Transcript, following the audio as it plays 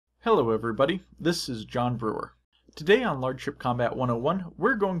Hello everybody, this is John Brewer. Today on Large Ship Combat 101,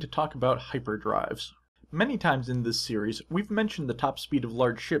 we're going to talk about hyperdrives. Many times in this series, we've mentioned the top speed of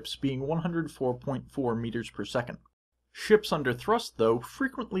large ships being 104.4 meters per second. Ships under thrust, though,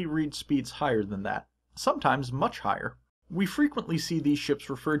 frequently read speeds higher than that, sometimes much higher. We frequently see these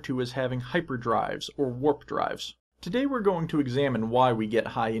ships referred to as having hyperdrives or warp drives. Today we're going to examine why we get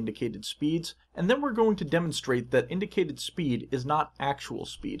high indicated speeds, and then we're going to demonstrate that indicated speed is not actual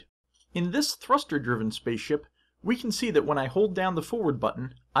speed. In this thruster-driven spaceship, we can see that when I hold down the forward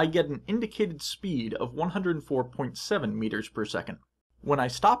button, I get an indicated speed of 104.7 meters per second. When I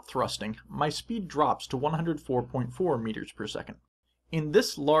stop thrusting, my speed drops to 104.4 meters per second. In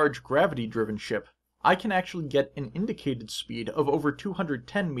this large gravity-driven ship, I can actually get an indicated speed of over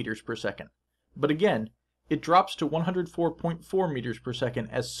 210 meters per second. But again, it drops to 104.4 meters per second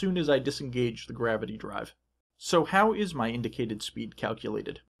as soon as I disengage the gravity drive. So how is my indicated speed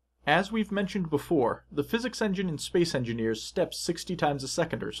calculated? As we've mentioned before, the physics engine in Space Engineers steps 60 times a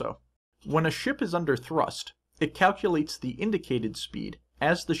second or so. When a ship is under thrust, it calculates the indicated speed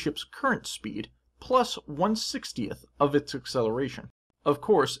as the ship's current speed plus 1/60th of its acceleration. Of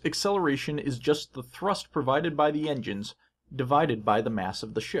course, acceleration is just the thrust provided by the engines divided by the mass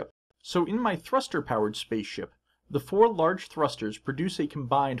of the ship. So in my thruster-powered spaceship, the four large thrusters produce a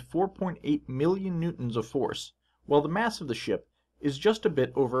combined 4.8 million newtons of force, while the mass of the ship is just a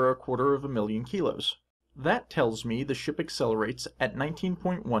bit over 250,000 kilos. That tells me the ship accelerates at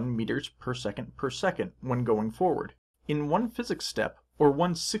 19.1 meters per second when going forward. In one physics step, or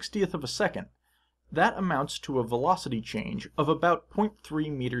 1/60th of a second, that amounts to a velocity change of about 0.3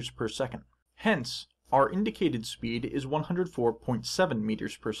 meters per second. Hence, our indicated speed is 104.7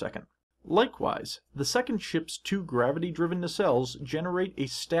 meters per second. Likewise, the second ship's two gravity-driven nacelles generate a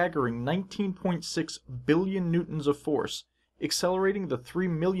staggering 19.6 billion newtons of force, accelerating the 3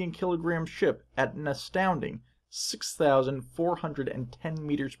 million kilogram ship at an astounding 6,410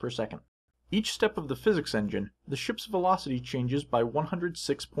 meters per second. Each step of the physics engine, the ship's velocity changes by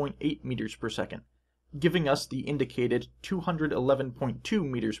 106.8 meters per second, giving us the indicated 211.2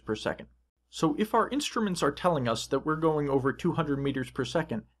 meters per second. So if our instruments are telling us that we're going over 200 meters per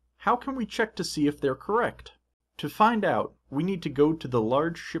second, how can we check to see if they're correct? To find out, we need to go to the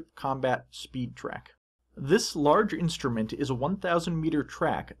Large Ship Combat Speed Track. This large instrument is a 1,000 meter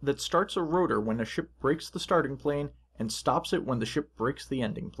track that starts a rotor when a ship breaks the starting plane and stops it when the ship breaks the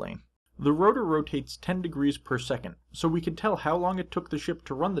ending plane. The rotor rotates 10 degrees per second, so we can tell how long it took the ship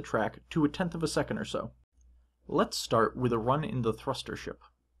to run the track to 1/10 of a second or so. Let's start with a run in the thruster ship.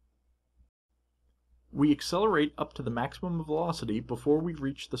 We accelerate up to the maximum velocity before we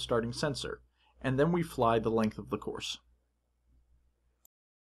reach the starting sensor, and then we fly the length of the course.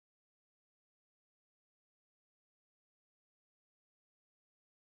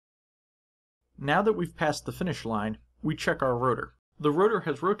 Now that we've passed the finish line, we check our rotor. The rotor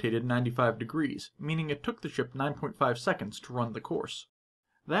has rotated 95 degrees, meaning it took the ship 9.5 seconds to run the course.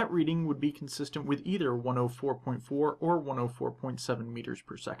 That reading would be consistent with either 104.4 or 104.7 meters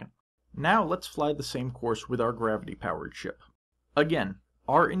per second. Now let's fly the same course with our gravity-powered ship. Again,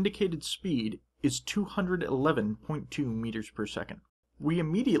 our indicated speed is 211.2 meters per second. We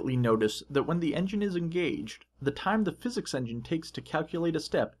immediately notice that when the engine is engaged, the time the physics engine takes to calculate a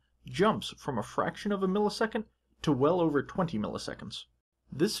step jumps from a fraction of a millisecond to well over 20 milliseconds.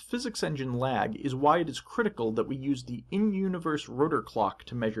 This physics engine lag is why it is critical that we use the in-universe rotor clock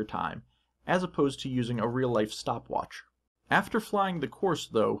to measure time, as opposed to using a real-life stopwatch. After flying the course,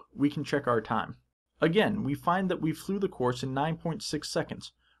 though, we can check our time. Again, we find that we flew the course in 9.6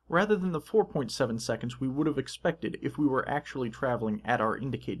 seconds, rather than the 4.7 seconds we would have expected if we were actually traveling at our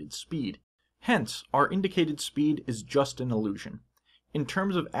indicated speed. Hence, our indicated speed is just an illusion. In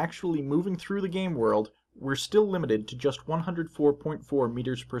terms of actually moving through the game world, we're still limited to just 104.4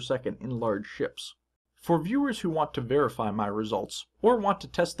 meters per second in large ships. For viewers who want to verify my results, or want to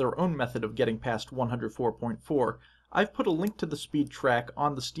test their own method of getting past 104.4, I've put a link to the speed track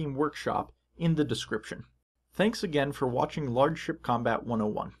on the Steam Workshop in the description. Thanks again for watching Large Ship Combat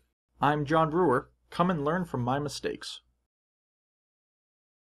 101. I'm John Brewer. Come and learn from my mistakes.